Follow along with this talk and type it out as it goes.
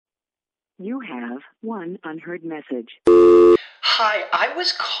You have one unheard message. Hi, I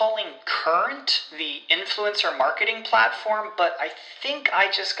was calling Current, the influencer marketing platform, but I think I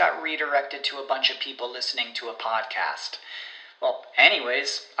just got redirected to a bunch of people listening to a podcast. Well,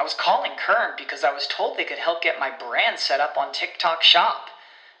 anyways, I was calling Current because I was told they could help get my brand set up on TikTok Shop,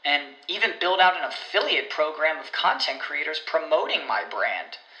 and even build out an affiliate program of content creators promoting my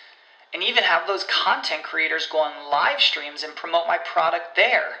brand, and even have those content creators go on live streams and promote my product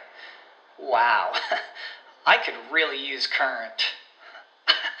there. Wow, I could really use Current.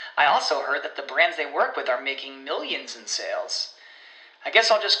 I also heard that the brands they work with are making millions in sales. I guess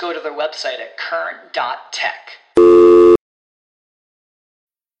I'll just go to their website at current.tech.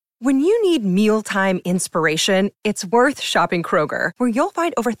 When you need mealtime inspiration, it's worth shopping Kroger, where you'll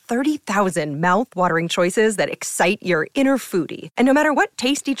find over 30,000 mouth-watering choices that excite your inner foodie. And no matter what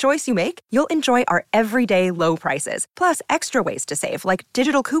tasty choice you make, you'll enjoy our everyday low prices, plus extra ways to save, like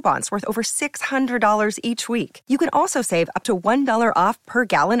digital coupons worth over $600 each week. You can also save up to $1 off per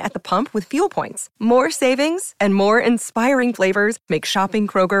gallon at the pump with fuel points. More savings and more inspiring flavors make shopping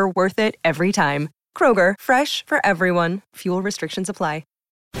Kroger worth it every time. Kroger, fresh for everyone. Fuel restrictions apply.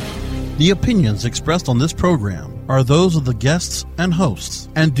 The opinions expressed on this program are those of the guests and hosts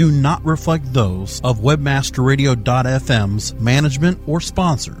and do not reflect those of WebmasterRadio.fm's management or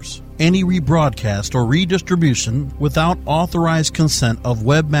sponsors. Any rebroadcast or redistribution without authorized consent of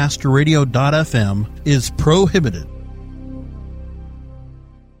WebmasterRadio.fm is prohibited.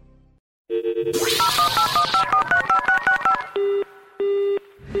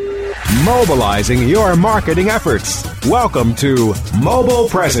 Mobilizing your marketing efforts. Welcome to Mobile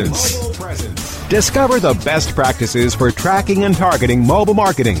Presence. Discover the best practices for tracking and targeting mobile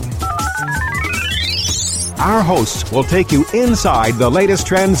marketing. Our hosts will take you inside the latest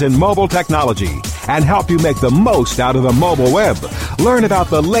trends in mobile technology and help you make the most out of the mobile web. Learn about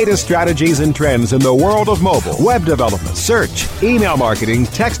the latest strategies and trends in the world of mobile, web development, search, email marketing,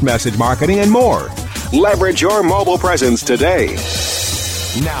 text message marketing, and more. Leverage your mobile presence today.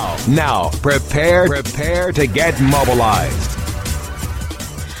 Now, prepare to get mobilized.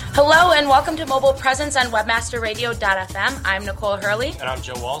 Hello and welcome to Mobile Presence on WebmasterRadio.fm. I'm Nicole Hurley. And I'm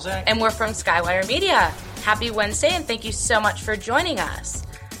Joe Walzak. And we're from Skywire Media. Happy Wednesday and thank you so much for joining us.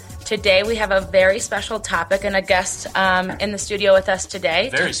 Today we have a very special topic and a guest in the studio with us today.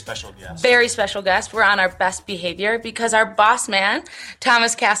 Very special guest. Very special guest. We're on our best behavior because our boss man,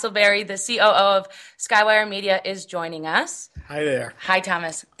 Thomas Castleberry, the COO of Skywire Media, is joining us. Hi there. Hi,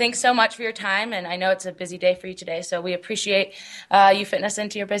 Thomas. Thanks so much for your time, and I know it's a busy day for you today, so we appreciate you fitting us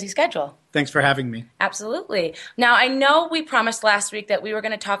into your busy schedule. Thanks for having me. Absolutely. Now, I know we promised last week that we were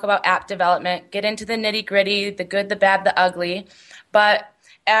going to talk about app development, get into the nitty-gritty, the good, the bad, the ugly, but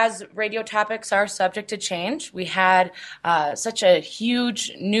as radio topics are subject to change, we had such a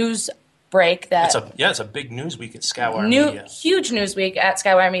huge news break that it's a big news week at Skywire Media. Huge news week at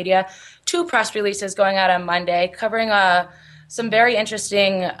Skywire Media. 2 press releases going out on Monday covering some very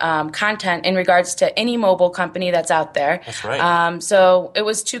interesting content in regards to any mobile company that's out there. That's right. So it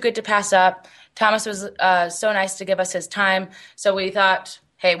was too good to pass up. Thomas was so nice to give us his time, so we thought,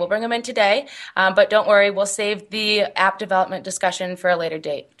 hey, we'll bring him in today, but don't worry, we'll save the app development discussion for a later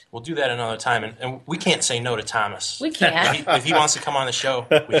date. We'll do that another time, and we can't say no to Thomas. We can't. If he wants to come on the show,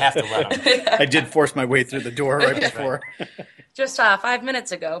 we have to let him. I did force my way through the door right before. Just 5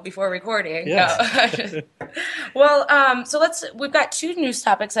 minutes ago, before recording. Yes. No. Well, so we've got 2 news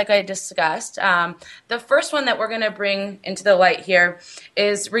topics like I discussed. The first one that we're going to bring into the light here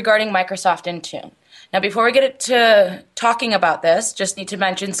is regarding Microsoft Intune. Now, before we get to talking about this, just need to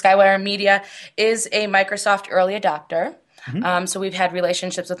mention Skywire Media is a Microsoft early adopter. Mm-hmm. So we've had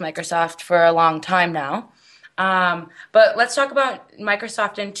relationships with Microsoft for a long time now. But let's talk about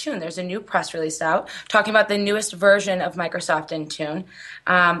Microsoft Intune. There's a new press release out talking about the newest version of Microsoft Intune.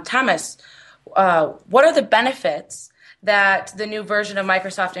 Thomas, what are the benefits that the new version of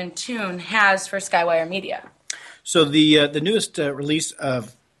Microsoft Intune has for Skywire Media? So the newest release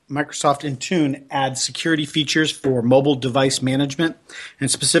of Microsoft Intune adds security features for mobile device management and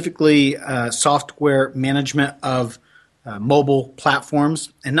specifically software management of mobile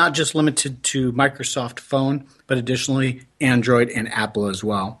platforms, and not just limited to Microsoft Phone, but additionally Android and Apple as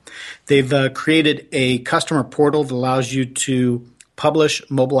well. They've created a customer portal that allows you to publish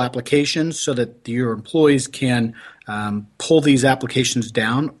mobile applications so that your employees can pull these applications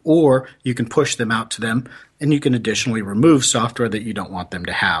down, or you can push them out to them, and you can additionally remove software that you don't want them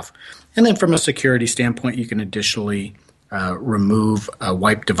to have. And then from a security standpoint, you can additionally remove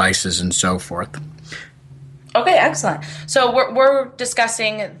wipe devices and so forth. Okay, excellent. So we're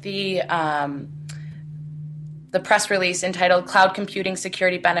discussing the press release entitled "Cloud Computing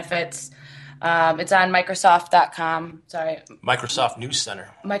Security Benefits It's on Microsoft.com. Sorry. Microsoft News Center.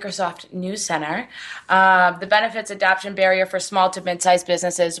 Microsoft News Center. The benefits adoption barrier for small to mid-sized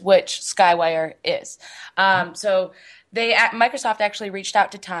businesses, which Skywire is. So Microsoft actually reached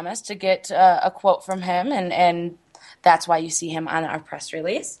out to Thomas to get a quote from him, and that's why you see him on our press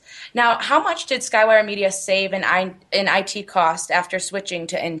release. Now, how much did Skywire Media save in IT cost after switching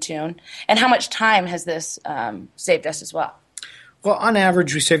to Intune, and how much time has this saved us as well? Well, on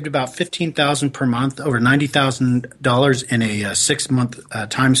average, we saved about $15,000 per month, over $90,000 in a 6-month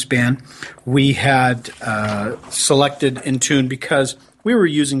time span. We had selected Intune because we were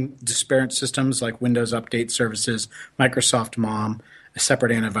using disparate systems like Windows Update services, Microsoft MOM, a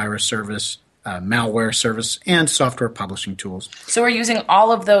separate antivirus service, malware service, and software publishing tools. So we're using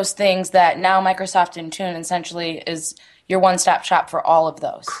all of those things that now Microsoft Intune essentially is your one-stop shop for all of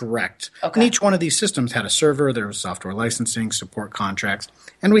those. Correct. Okay. And each one of these systems had a server, there was software licensing, support contracts,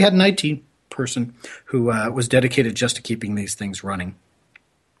 and we had an IT person who was dedicated just to keeping these things running.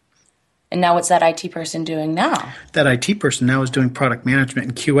 And now what's that IT person doing now? That IT person now is doing product management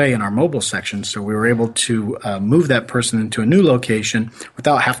and QA in our mobile section, so we were able to move that person into a new location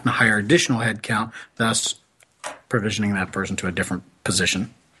without having to hire additional headcount, thus provisioning that person to a different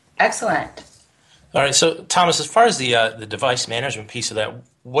position. Excellent. All right, so Thomas, as far as the device management piece of that,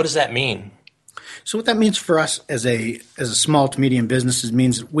 what does that mean? So what that means for us as a small to medium business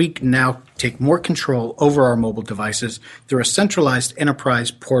means we can now take more control over our mobile devices through a centralized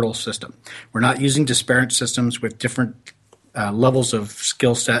enterprise portal system. We're not using disparate systems with different levels of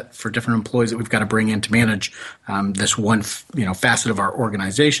skill set for different employees that we've got to bring in to manage this one facet of our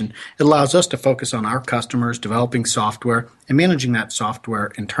organization. It allows us to focus on our customers, developing software, and managing that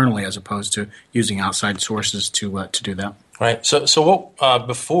software internally as opposed to using outside sources to do that. Right. So what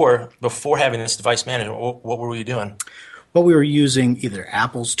before having this device management, what were we doing? Well, we were using either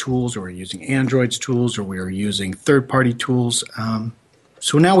Apple's tools, or we were using Android's tools, or we were using third-party tools.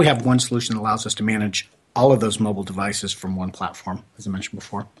 So now we have one solution that allows us to manage all of those mobile devices from one platform, as I mentioned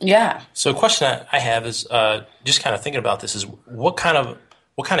before. Yeah. So a question that I have is just kind of thinking about this is what kind of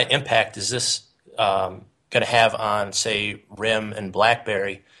impact is this going to have on, say, RIM and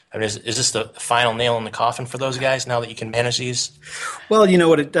BlackBerry? I mean, is this the final nail in the coffin for those guys now that you can manage these? Well, you know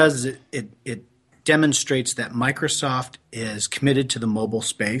what it does is it demonstrates that Microsoft is committed to the mobile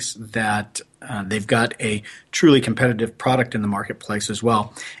space, that they've got a truly competitive product in the marketplace as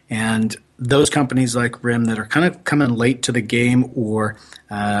well. And those companies like RIM that are kind of coming late to the game, or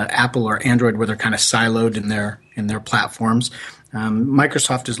Apple or Android where they're kind of siloed in their platforms,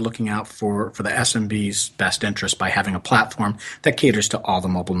 Microsoft is looking out for the SMB's best interest by having a platform that caters to all the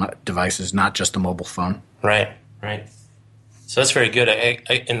mobile devices, not just the mobile phone. Right. So that's very good.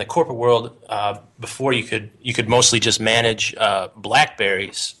 In the corporate world, before you could mostly just manage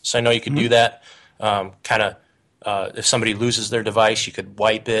BlackBerries. So I know you could do that. If somebody loses their device, you could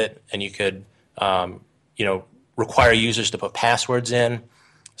wipe it, and you could require users to put passwords in.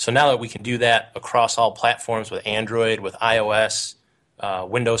 So now that we can do that across all platforms with Android, with iOS,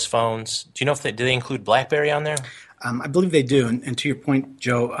 Windows phones, do you know if do they include BlackBerry on there? I believe they do. And to your point,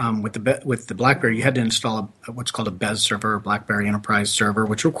 Joe, with the BlackBerry, you had to install what's called a BES server, BlackBerry Enterprise Server,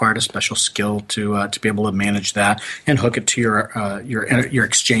 which required a special skill to be able to manage that and hook it to your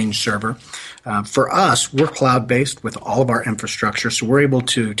Exchange server. For us, we're cloud-based with all of our infrastructure, so we're able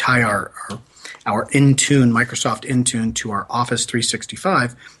to tie our Intune, Microsoft Intune, to our Office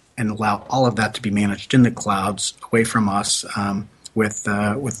 365 and allow all of that to be managed in the clouds away from us with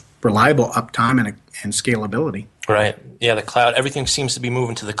reliable uptime and scalability. Right. Yeah, the cloud. Everything seems to be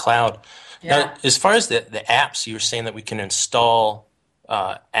moving to the cloud. Yeah. Now, as far as the apps, you were saying that we can install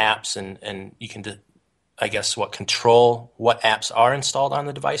apps and you can, control what apps are installed on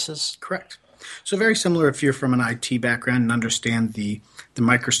the devices? Correct. So very similar if you're from an IT background and understand the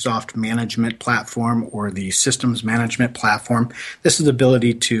Microsoft management platform or the systems management platform. This is the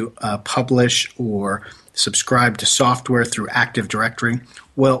ability to publish or subscribe to software through Active Directory.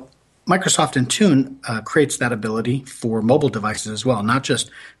 Well, Microsoft Intune creates that ability for mobile devices as well, not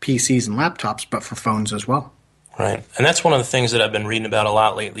just PCs and laptops, but for phones as well. Right. And that's one of the things that I've been reading about a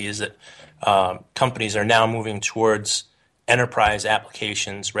lot lately is that companies are now moving towards enterprise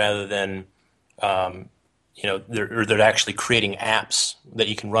applications rather than they're actually creating apps that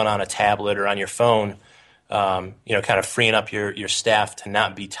you can run on a tablet or on your phone, kind of freeing up your staff to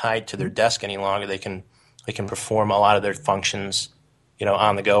not be tied to their desk any longer. They can perform a lot of their functions,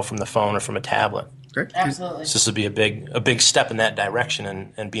 on the go from the phone or from a tablet. Great. Absolutely. So this would be a big step in that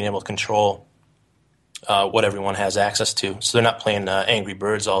direction and being able to control what everyone has access to. So they're not playing Angry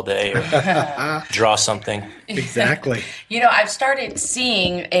Birds all day or draw something. Exactly. I've started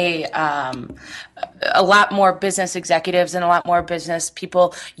seeing a lot more business executives and a lot more business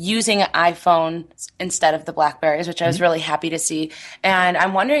people using iPhones instead of the BlackBerries, which I was really happy to see. And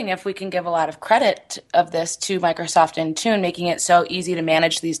I'm wondering if we can give a lot of credit of this to Microsoft Intune, making it so easy to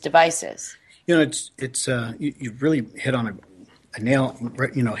manage these devices. It's you really hit on a nail,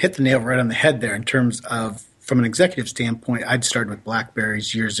 hit the nail right on the head there in terms of, from an executive standpoint, I'd started with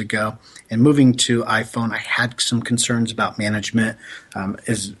BlackBerries years ago, and moving to iPhone, I had some concerns about management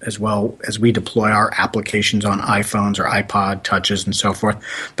as well as we deploy our applications on iPhones or iPod touches and so forth.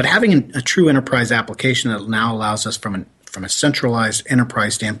 But having a true enterprise application that now allows us from a centralized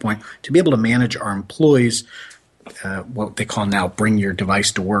enterprise standpoint to be able to manage our employees, what they call now bring your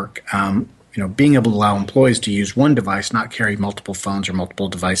device to work. Being able to allow employees to use one device, not carry multiple phones or multiple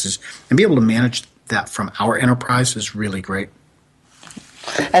devices, and be able to manage that from our enterprise is really great.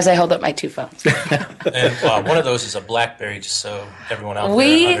 As I hold up my two phones. And one of those is a BlackBerry, just so everyone out there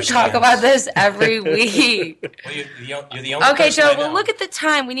understands. We talk about this every week. Well, you're the only Okay, Joe, well, look at the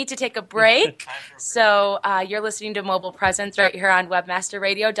time. We need to take a break. So you're listening to Mobile Presence right here on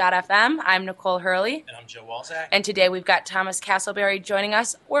webmasterradio.fm. I'm Nicole Hurley. And I'm Joe Walczak. And today we've got Thomas Castleberry joining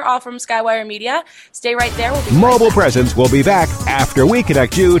us. We're all from Skywire Media. Stay right there. We'll be Mobile right Presence will be back after we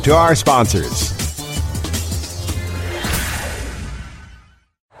connect you to our sponsors.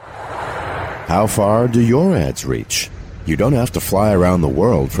 How far do your ads reach? You don't have to fly around the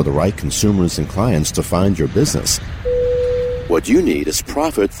world for the right consumers and clients to find your business. What you need is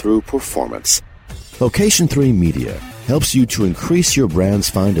profit through performance. Location 3 Media helps you to increase your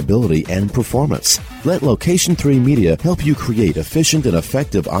brand's findability and performance. Let Location 3 Media help you create efficient and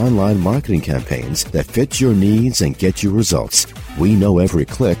effective online marketing campaigns that fit your needs and get you results. We know every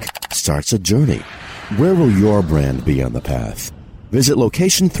click starts a journey. Where will your brand be on the path? Visit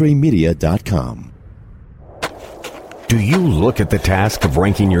location3media.com. Do you look at the task of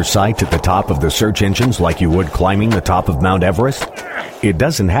ranking your site at the top of the search engines like you would climbing the top of Mount Everest? It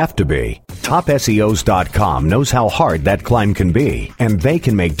doesn't have to be. TopSEOs.com knows how hard that climb can be, and they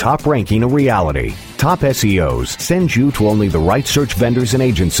can make top ranking a reality. Top SEOs sends you to only the right search vendors and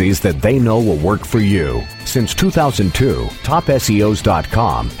agencies that they know will work for you. Since 2002,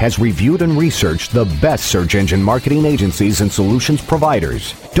 TopSEOs.com has reviewed and researched the best search engine marketing agencies and solutions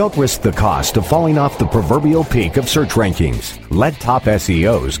providers. Don't risk the cost of falling off the proverbial peak of search rankings. Let Top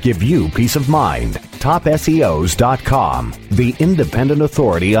SEOs give you peace of mind. TopSEOs.com, the independent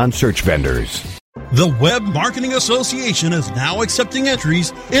authority on search vendors. The Web Marketing Association is now accepting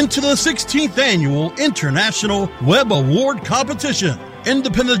entries into the 16th Annual International Web Award Competition.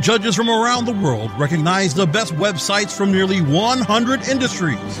 Independent judges from around the world recognize the best websites from nearly 100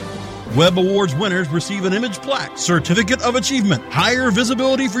 industries. Web Awards winners receive an image plaque, certificate of achievement, higher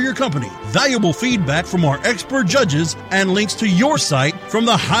visibility for your company, valuable feedback from our expert judges, and links to your site from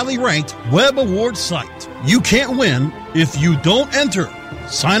the highly ranked Web Awards site. You can't win if you don't enter.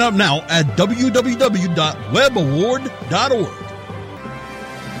 Sign up now at www.webaward.org.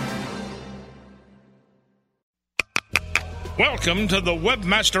 Welcome to the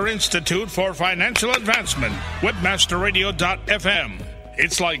Webmaster Institute for Financial Advancement, webmasterradio.fm.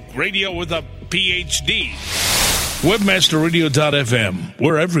 It's like radio with a PhD. Webmasterradio.fm.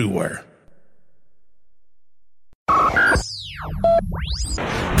 We're everywhere.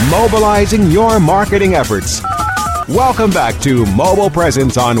 Mobilizing your marketing efforts. Welcome back to Mobile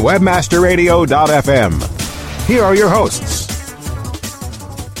Presence on webmasterradio.fm. Here are your hosts.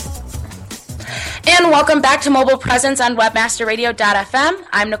 And welcome back to Mobile Presence on webmasterradio.fm.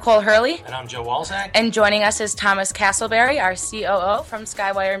 I'm Nicole Hurley. And I'm Joe Walczak. And joining us is Thomas Castleberry, our COO from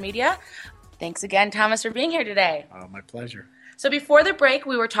Skywire Media. Thanks again, Thomas, for being here today. My pleasure. So before the break,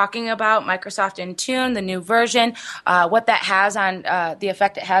 we were talking about Microsoft Intune, the new version, what that has on, the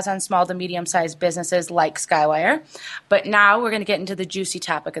effect it has on small to medium-sized businesses like Skywire. But now we're going to get into the juicy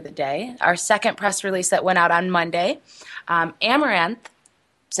topic of the day, our second press release that went out on Monday. Amaranth,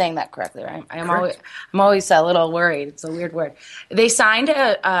 saying that correctly, right? I'm always a little worried. It's a weird word. They signed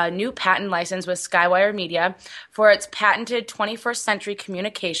a new patent license with Skywire Media for its patented 21st century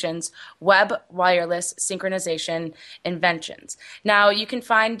communications web wireless synchronization inventions. Now, you can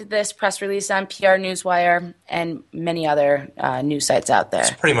find this press release on PR Newswire and many other news sites out there.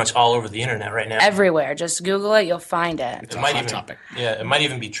 It's pretty much all over the internet right now. Everywhere. Just Google it, you'll find it. It's a hot topic. Yeah, it might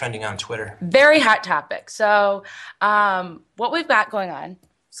even be trending on Twitter. Very hot topic. So what we've got going on,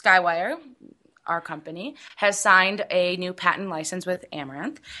 Skywire, our company, has signed a new patent license with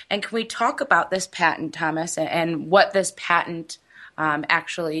Amaranth. And can we talk about this patent, Thomas, and what this patent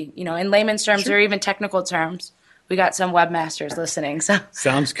actually, in layman's terms or even technical terms. We got some webmasters listening. So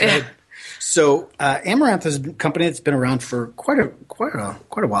sounds good. Yeah. So Amaranth is a company that's been around for quite a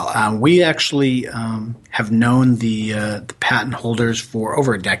while. We actually have known the patent holders for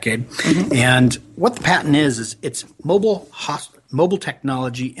over a decade, and what the patent is it's mobile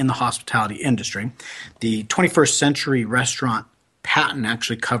technology in the hospitality industry. The 21st century restaurant patent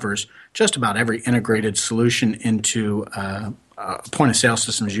actually covers just about every integrated solution into point of sale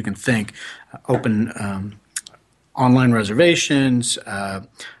systems you can think. Open online reservations,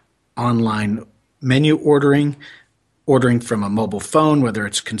 online menu ordering from a mobile phone, whether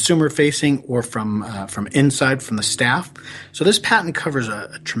it's consumer facing or from inside from the staff. So this patent covers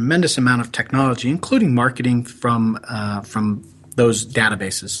a tremendous amount of technology, including marketing from those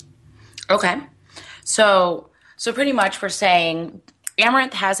databases. Okay, so pretty much we're saying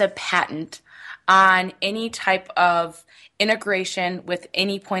Amaranth has a patent on any type of integration with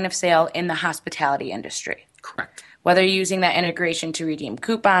any point of sale in the hospitality industry. Correct. Whether you're using that integration to redeem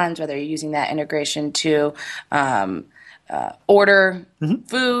coupons, whether you're using that integration to order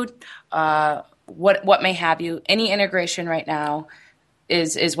food, what may have you, any integration right now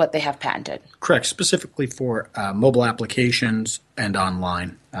is what they have patented. Correct, specifically for mobile applications and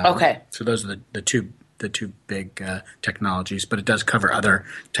online. Okay. So those are the two big technologies, but it does cover other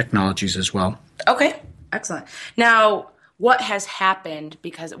technologies as well. Okay, excellent. Now, what has happened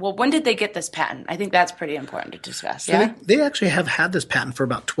when did they get this patent? I think that's pretty important to discuss. So they actually have had this patent for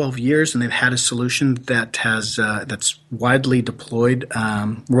about 12 years, and they've had a solution that has that's widely deployed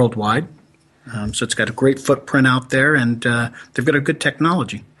worldwide. So it's got a great footprint out there, and they've got a good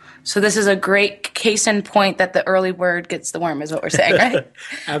technology. So this is a great case in point that the early word gets the worm, is what we're saying, right?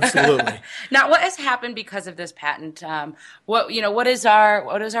 Absolutely. Now, what has happened because of this patent? What is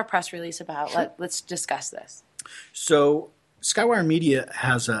our press release about? Sure. Let's discuss this. So Skywire Media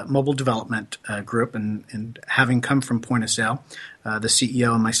has a mobile development group, and having come from Point of Sale, the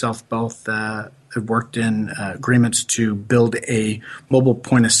CEO and myself both have worked in agreements to build a mobile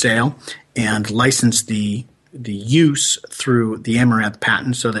point of sale and license the use through the Amaranth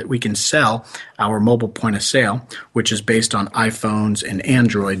patent so that we can sell our mobile point of sale, which is based on iPhones and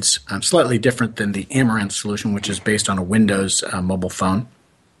Androids, slightly different than the Amaranth solution, which is based on a Windows mobile phone.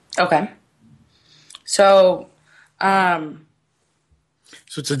 Okay. So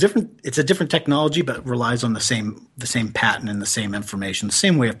it's a different technology, but relies on the same patent and the same information, the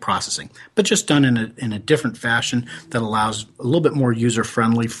same way of processing, but just done in a different fashion that allows a little bit more user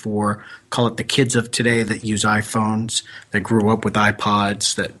friendly for, call it, the kids of today that use iPhones, that grew up with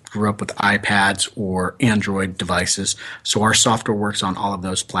iPods, that grew up with iPads or Android devices. So our software works on all of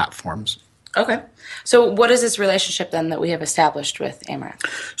those platforms. Okay. So what is this relationship then that we have established with Amaranth?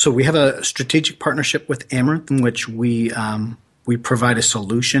 So we have a strategic partnership with Amaranth in which we provide a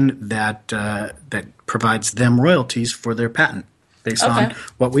solution that provides them royalties for their patent based on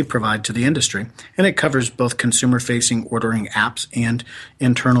what we provide to the industry. And it covers both consumer-facing ordering apps and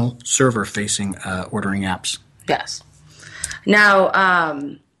internal server-facing ordering apps. Yes. Now,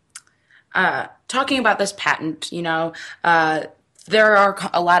 talking about this patent, there are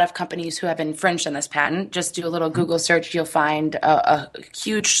a lot of companies who have infringed on this patent. Just do a little Google search. You'll find a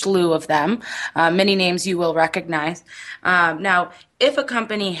huge slew of them, many names you will recognize. Now, if a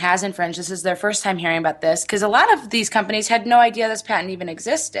company has infringed, this is their first time hearing about this, because a lot of these companies had no idea this patent even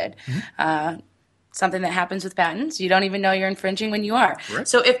existed. Something that happens with patents, you don't even know you're infringing when you are. Right.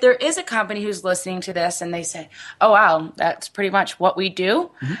 So if there is a company who's listening to this and they say, oh, wow, that's pretty much what we do,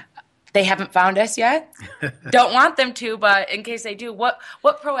 they haven't found us yet. Don't want them to, but in case they do, what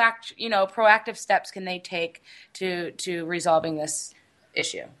proactive steps can they take to resolving this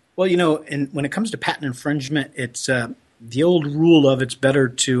issue? Well, when it comes to patent infringement, it's the old rule of it's better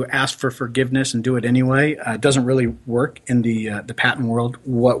to ask for forgiveness and do it anyway. It doesn't really work in the patent world.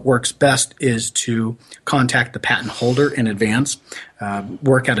 What works best is to contact the patent holder in advance,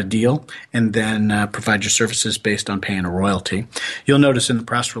 work out a deal, and then provide your services based on paying a royalty. You'll notice in the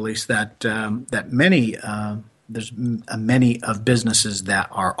press release that there's many of businesses that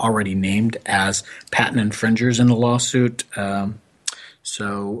are already named as patent infringers in the lawsuit.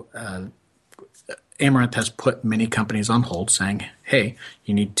 Amaranth has put many companies on hold, saying, "Hey,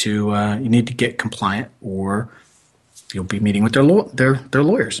 you need to get compliant, or you'll be meeting with their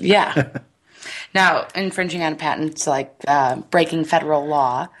lawyers." Yeah. Now, infringing on patents like breaking federal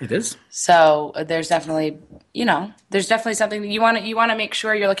law. It is. So there's definitely something that you want to make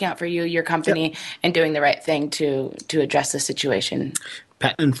sure you're looking out for your company, and doing the right thing to address the situation.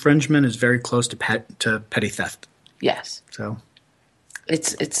 Patent infringement is very close to petty theft. Yes. So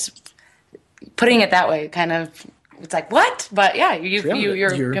it's putting it that way kind of it's like, what? But yeah,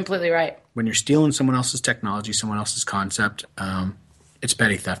 you're completely right. When you're stealing someone else's technology, someone else's concept, it's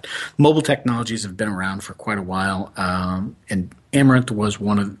petty theft. Mobile technologies have been around for quite a while, and Amaranth was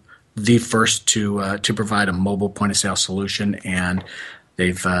one of the first to provide a mobile point-of-sale solution, and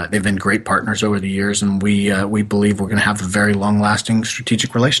they've been great partners over the years, and we believe we're going to have a very long-lasting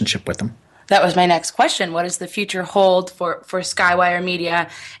strategic relationship with them. That was my next question. What does the future hold for Skywire Media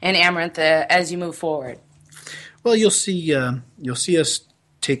and Amaranth as you move forward? Well, you'll see us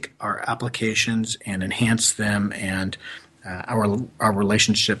take our applications and enhance them, and our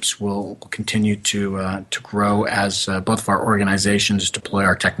relationships will continue to grow as both of our organizations deploy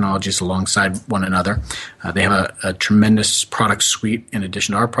our technologies alongside one another. They have a tremendous product suite in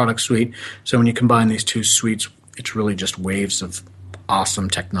addition to our product suite. So when you combine these two suites, it's really just waves of awesome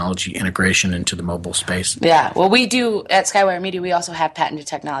technology integration into the mobile space. Yeah, well, we do at Skywire Media. We also have patented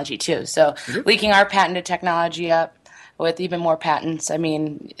technology too. So leaking our patented technology up with even more patents, I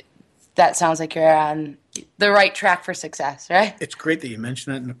mean, that sounds like you're on the right track for success, right? It's great that you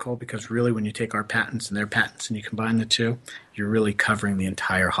mentioned that, Nicole, because really when you take our patents and their patents and you combine the two, you're really covering the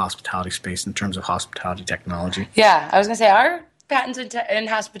entire hospitality space in terms of hospitality technology. Yeah, I was going to say our patents in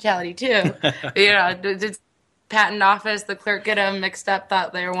hospitality too. It's patent office, the clerk get them mixed up,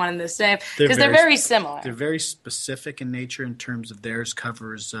 thought they were one and the same, because they're very similar. They're very specific in nature in terms of theirs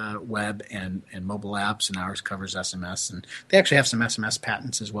covers web and mobile apps, and ours covers SMS. And they actually have some SMS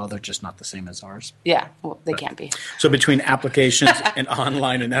patents as well. They're just not the same as ours. Yeah, well, they can't be. So between applications and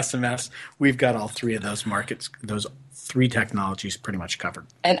online and SMS, we've got all three of those markets, those three technologies pretty much covered.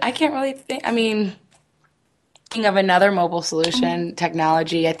 And I can't really think, thinking of another mobile solution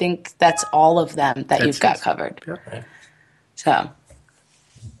technology, I think that's all of them that you've got covered. Yep. So,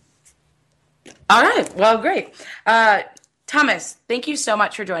 all right. Well, great. Thomas, thank you so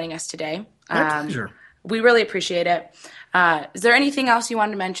much for joining us today. My pleasure. We really appreciate it. Is there anything else you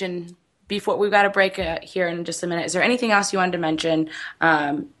wanted to mention before we've got a break here in just a minute? Is there anything else you wanted to mention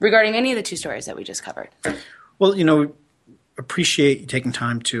regarding any of the two stories that we just covered? Well, appreciate you taking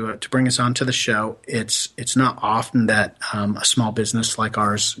time to bring us onto the show. It's not often that a small business like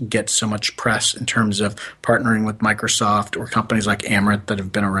ours gets so much press in terms of partnering with Microsoft or companies like Amaranth that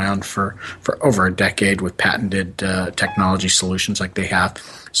have been around for over a decade with patented technology solutions like they have.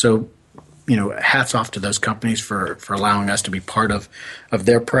 So, hats off to those companies for allowing us to be part of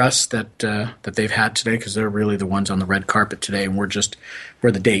their press that they've had today, because they're really the ones on the red carpet today, and we're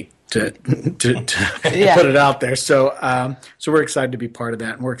the date to put it out there. So we're excited to be part of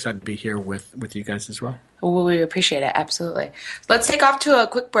that, and we're excited to be here with you guys as well. Well, we appreciate it. Absolutely. Let's take off to a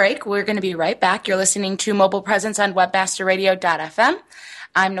quick break. We're going to be right back. You're listening to Mobile Presence on webmasterradio.fm.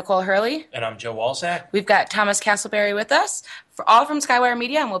 I'm Nicole Hurley. And I'm Joe Walzak. We've got Thomas Castleberry with us, all from Skywire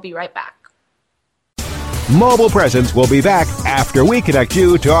Media, and we'll be right back. Mobile Presence will be back after we connect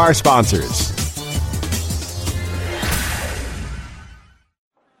you to our sponsors.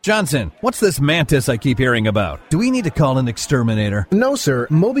 Johnson, what's this Mantis I keep hearing about? Do we need to call an exterminator? No, sir.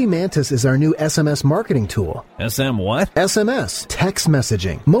 Moby Mantis is our new SMS marketing tool. SM what? SMS, text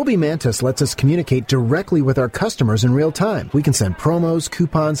messaging. Moby Mantis lets us communicate directly with our customers in real time. We can send promos,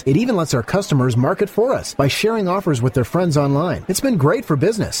 coupons. It even lets our customers market for us by sharing offers with their friends online. It's been great for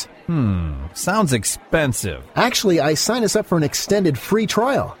business. Sounds expensive. Actually, I signed us up for an extended free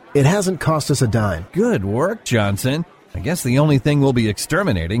trial. It hasn't cost us a dime. Good work, Johnson. I guess the only thing we'll be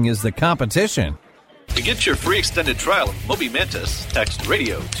exterminating is the competition. To get your free extended trial of Moby Mantis, text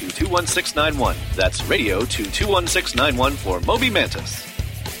radio to 21691. That's radio to 21691 for Moby Mantis.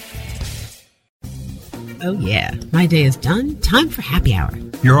 Oh yeah, my day is done. Time for happy hour.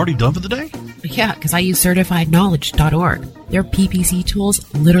 You're already done for the day? Yeah, because I use CertifiedKnowledge.org. Their PPC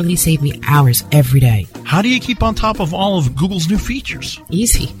tools literally save me hours every day. How do you keep on top of all of Google's new features?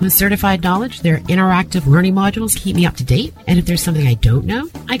 Easy. With Certified Knowledge, their interactive learning modules keep me up to date. And if there's something I don't know,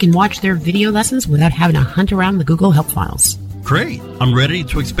 I can watch their video lessons without having to hunt around the Google Help files. Great. I'm ready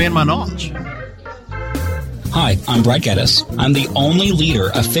to expand my knowledge. Hi, I'm Brett Geddes. I'm the only leader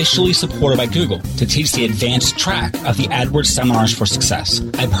officially supported by Google to teach the advanced track of the AdWords Seminars for Success.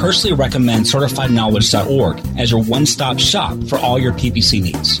 I personally recommend CertifiedKnowledge.org as your one-stop shop for all your PPC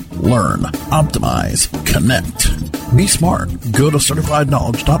needs. Learn, optimize, connect. Be smart. Go to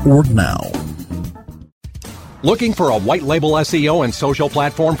CertifiedKnowledge.org now. Looking for a white label SEO and social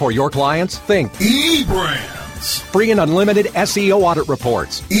platform for your clients? Think eBrands. Free and unlimited SEO audit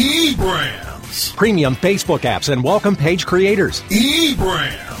reports. eBrands. Premium Facebook apps and welcome page creators.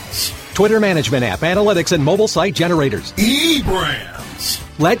 eBrands. Twitter management app, analytics, and mobile site generators. eBrands.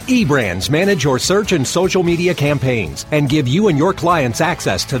 Let eBrands manage your search and social media campaigns and give you and your clients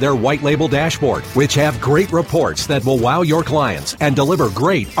access to their white label dashboard, which have great reports that will wow your clients and deliver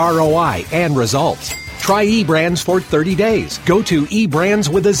great ROI and results. Try eBrands for 30 days. Go to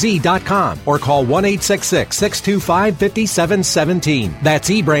eBrandsWithAZ.com or call 1-866-625-5717. That's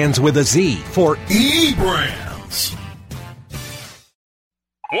eBrands with a Z for eBrands.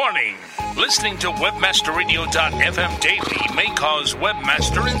 Warning! Listening to WebmasterRadio.fm daily may cause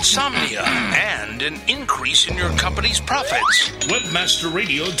webmaster insomnia and an increase in your company's profits.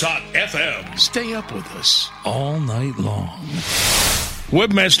 WebmasterRadio.fm. Stay up with us all night long.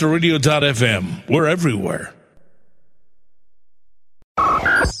 WebmasterRadio.fm. We're everywhere.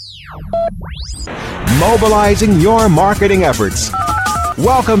 Mobilizing your marketing efforts.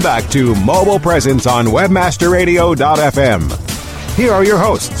 Welcome back to Mobile Presence on WebmasterRadio.fm. Here are your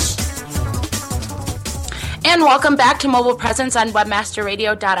hosts. And welcome back to Mobile Presence on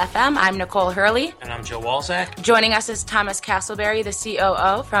WebmasterRadio.fm. I'm Nicole Hurley. And I'm Joe Walzak. Joining us is Thomas Castleberry, the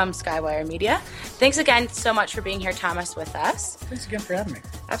COO from Skywire Media. Thanks again so much for being here, Thomas, with us. Thanks again for having me.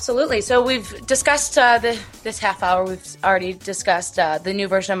 Absolutely. So we've discussed this half hour. We've already discussed the new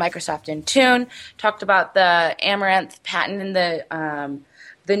version of Microsoft Intune, talked about the Amaranth patent and the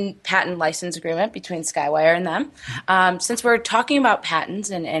patent license agreement between Skywire and them. Since we're talking about patents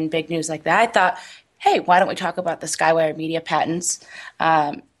and big news like that, I thought, hey, why don't we talk about the Skywire Media patents?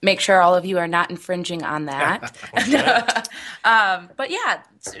 Make sure all of you are not infringing on that. But yeah,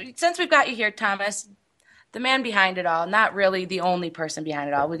 since we've got you here, Thomas, the man behind it all, not really the only person behind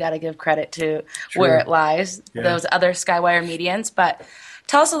it all. We got to give credit to where it lies, those other Skywire Medians. But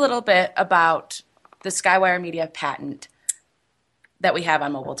tell us a little bit about the Skywire Media patent that we have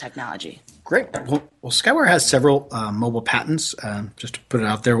on mobile technology. Great. Well, Skywire has several mobile patents. Just to put it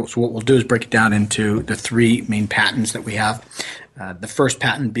out there, so what we'll do is break it down into the three main patents that we have. The first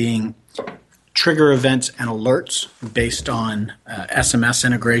patent being trigger events and alerts based on SMS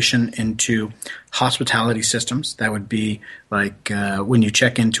integration into hospitality systems. That would be like when you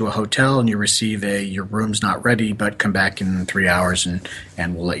check into a hotel and you receive your room's not ready, but come back in 3 hours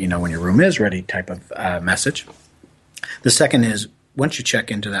and we'll let you know when your room is ready type of message. The second is once you check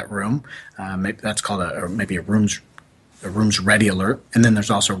into that room, maybe that's called a rooms ready alert. And then there's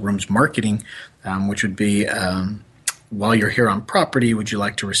also rooms marketing, which would be while you're here on property, would you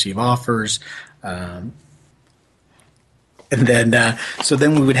like to receive offers? And then so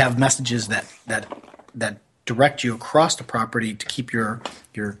then we would have messages that direct you across the property to keep your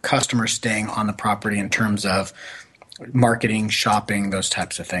customers staying on the property in terms of marketing, shopping, those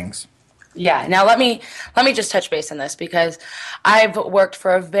types of things. Yeah. Now let me just touch base on this because I've worked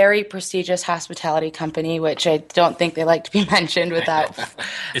for a very prestigious hospitality company, which I don't think they like to be mentioned without.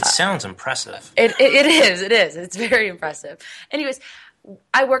 It sounds impressive. It is. It's very impressive. Anyways,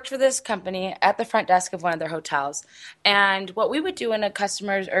 I worked for this company at the front desk of one of their hotels, and what we would do when a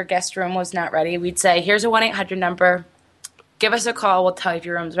customer's or guest room was not ready, we'd say, "Here's a 1-800 number. Give us a call. We'll tell you if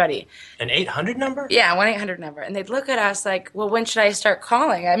your room's ready." An 800 number? Yeah, 1-800 number. And they'd look at us like, well, when should I start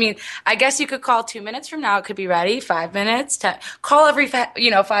calling? I mean, I guess you could call 2 minutes from now. It could be ready. 5 minutes. Call every 5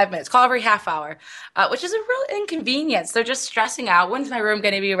 minutes. Call every half hour, which is a real inconvenience. They're just stressing out. When's my room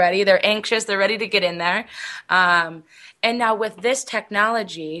going to be ready? They're anxious. They're ready to get in there. And now with this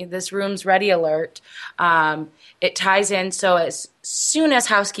technology, this room's ready alert, it ties in so as soon as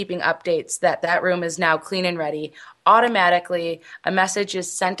housekeeping updates that room is now clean and ready, automatically a message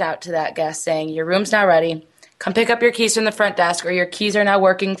is sent out to that guest saying, your room's now ready. Come pick up your keys from the front desk, or your keys are now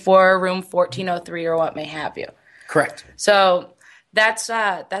working for room 1403 or what may have you. Correct. So that's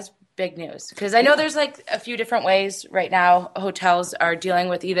big news because I know there's like a few different ways right now hotels are dealing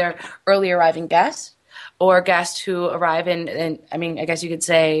with either early arriving guests or guests who arrive in I mean, I guess you could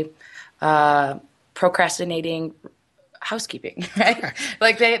say procrastinating housekeeping, right?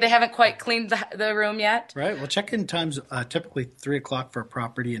 Like they haven't quite cleaned the room yet. Right. Well, check-in time's typically 3 o'clock for a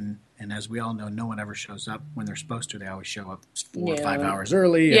property, and as we all know, no one ever shows up when they're supposed to. They always show up 4 or 5 hours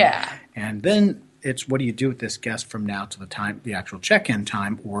early. And then it's what do you do with this guest from now to the actual check-in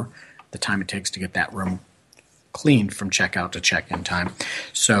time, or the time it takes to get that room cleaned from checkout to check-in time.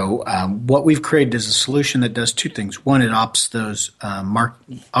 So what we've created is a solution that does two things. One, it opts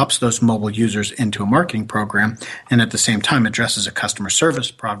those mobile users into a marketing program, and at the same time addresses a customer service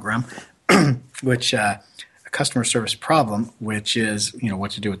program, which a customer service problem, which is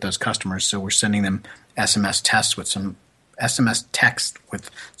what to do with those customers. So we're sending them SMS tests with some SMS text with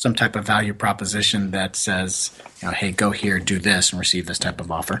some type of value proposition that says, hey, go here, do this, and receive this type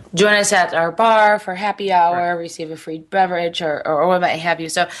of offer. Join us at our bar for happy hour, receive a free beverage, or what might have you.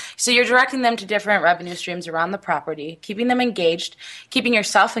 So you're directing them to different revenue streams around the property, keeping them engaged, keeping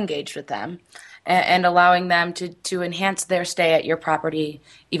yourself engaged with them, and allowing them to enhance their stay at your property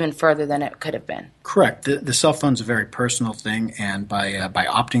even further than it could have been. Correct. The cell phone's a very personal thing, and by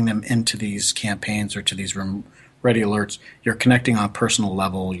opting them into these campaigns or to these room-ready alerts, you're connecting on a personal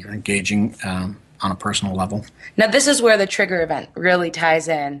level, you're engaging on a personal level. Now, this is where the trigger event really ties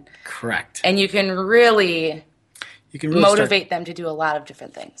in. Correct. And you can really motivate them to do a lot of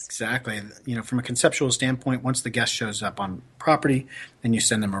different things. Exactly. From a conceptual standpoint, once the guest shows up on property, then you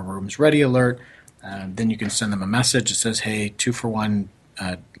send them a rooms ready alert. Then you can send them a message that says, hey, 2-for-1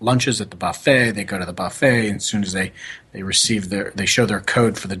 lunches at the buffet. They go to the buffet, and as soon as they show their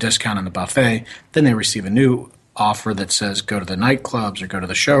code for the discount on the buffet, then they receive a new offer that says go to the nightclubs or go to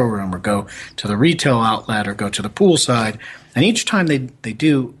the showroom or go to the retail outlet or go to the poolside. And each time they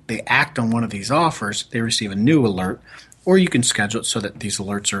act on one of these offers, they receive a new alert, or you can schedule it so that these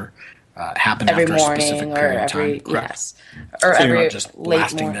alerts are happen every after morning a specific period of time. Yes. Or so every you're not just late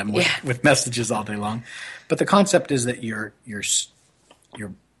blasting them with messages all day long. But the concept is that you're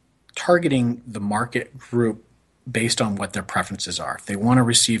targeting the market group based on what their preferences are. If they want to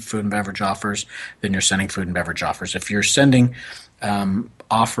receive food and beverage offers, then you're sending food and beverage offers. If you're sending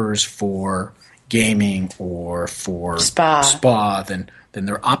offers for gaming or for spa, then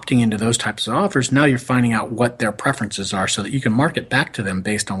they're opting into those types of offers. Now you're finding out what their preferences are so that you can market back to them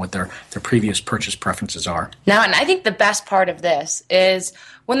based on what their previous purchase preferences are. Now, and I think the best part of this is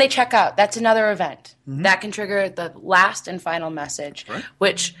when they check out, that's another event. Mm-hmm. That can trigger the last and final message,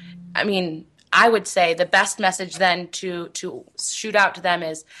 which, I would say the best message then to shoot out to them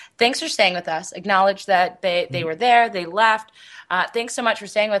is, thanks for staying with us. Acknowledge that they were there, they left. Thanks so much for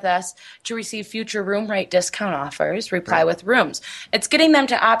staying with us. To receive future room rate discount offers, reply with rooms. It's getting them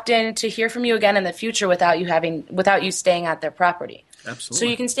to opt in to hear from you again in the future without you staying at their property. Absolutely. So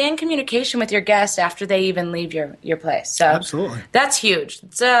you can stay in communication with your guests after they even leave your place. So absolutely. That's huge.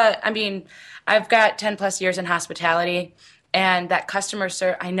 It's I've got 10 plus years in hospitality, and that customer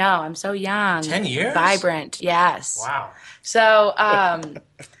service, I know, I'm so young. 10 years? Vibrant, yes. Wow. So,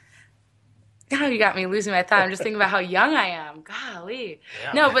 now you got me losing my thought. I'm just thinking about how young I am. Golly.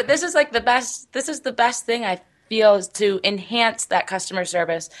 Yeah, no, but this is like the best thing I feel is to enhance that customer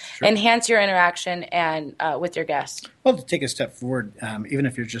service, enhance your interaction and with your guests. Well, to take a step forward, even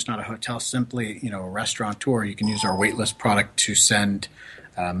if you're just not a hotel, simply, a restaurateur, you can use our waitlist product to send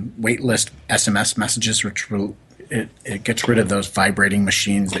waitlist SMS messages, which will it gets rid of those vibrating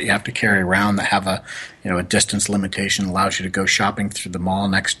machines that you have to carry around that have a distance limitation. Allows you to go shopping through the mall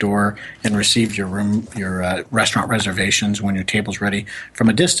next door and receive your restaurant reservations when your table's ready from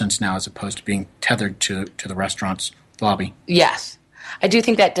a distance now, as opposed to being tethered to the restaurant's lobby. Yes. I do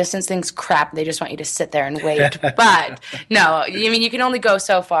think that distance thing's crap. They just want you to sit there and wait. But no, you can only go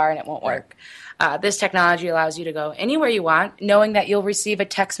so far and it won't work. This technology allows you to go anywhere you want, knowing that you'll receive a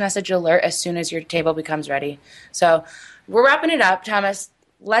text message alert as soon as your table becomes ready. So we're wrapping it up. Thomas,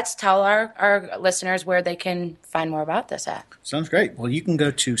 let's tell our listeners where they can find more about this at. Sounds great. Well, you can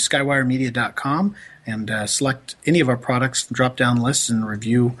go to skywiremedia.com and select any of our products, drop down lists, and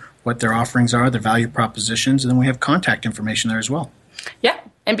review what their offerings are, their value propositions, and then we have contact information there as well. Yeah.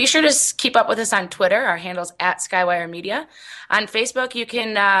 And be sure to keep up with us on Twitter. Our handle's at Skywire Media. On Facebook, you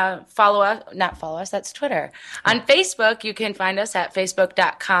can follow us. Not follow us, that's Twitter. On Facebook, you can find us at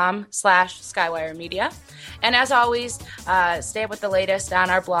facebook.com/Skywire Media. And as always, stay up with the latest on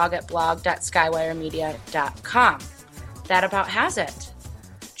our blog at blog.skywiremedia.com. That about has it.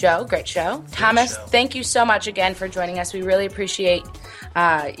 Joe, great show. Thomas, thank you so much again for joining us. We really appreciate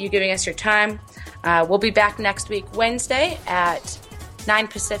you giving us your time. We'll be back next week, Wednesday at 9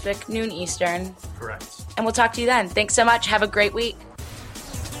 Pacific, noon Eastern. Correct. And we'll talk to you then. Thanks so much. Have a great week.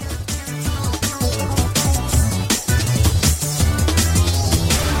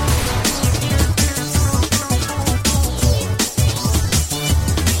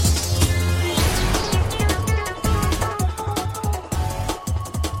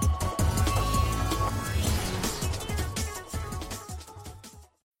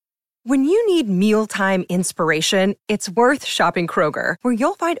 When you need mealtime inspiration, it's worth shopping Kroger, where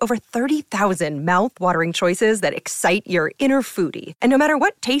you'll find over 30,000 mouth-watering choices that excite your inner foodie. And no matter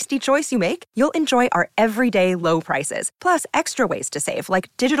what tasty choice you make, you'll enjoy our everyday low prices, plus extra ways to save,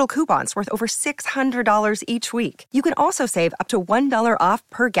 like digital coupons worth over $600 each week. You can also save up to $1 off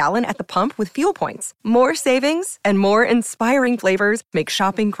per gallon at the pump with fuel points. More savings and more inspiring flavors make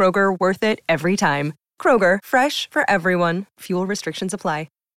shopping Kroger worth it every time. Kroger, fresh for everyone. Fuel restrictions apply.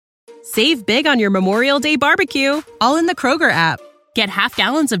 Save big on your Memorial Day barbecue, all in the Kroger app. Get half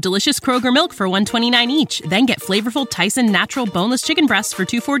gallons of delicious Kroger milk for $1.29 each. Then get flavorful Tyson natural boneless chicken breasts for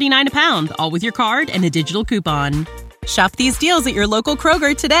 $2.49 a pound, all with your card and a digital coupon. Shop these deals at your local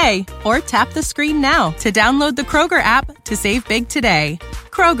Kroger today, or tap the screen now to download the Kroger app to save big today.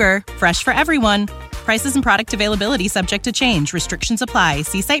 Kroger, fresh for everyone. Prices and product availability subject to change. Restrictions apply.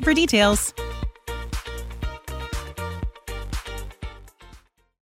 See site for details.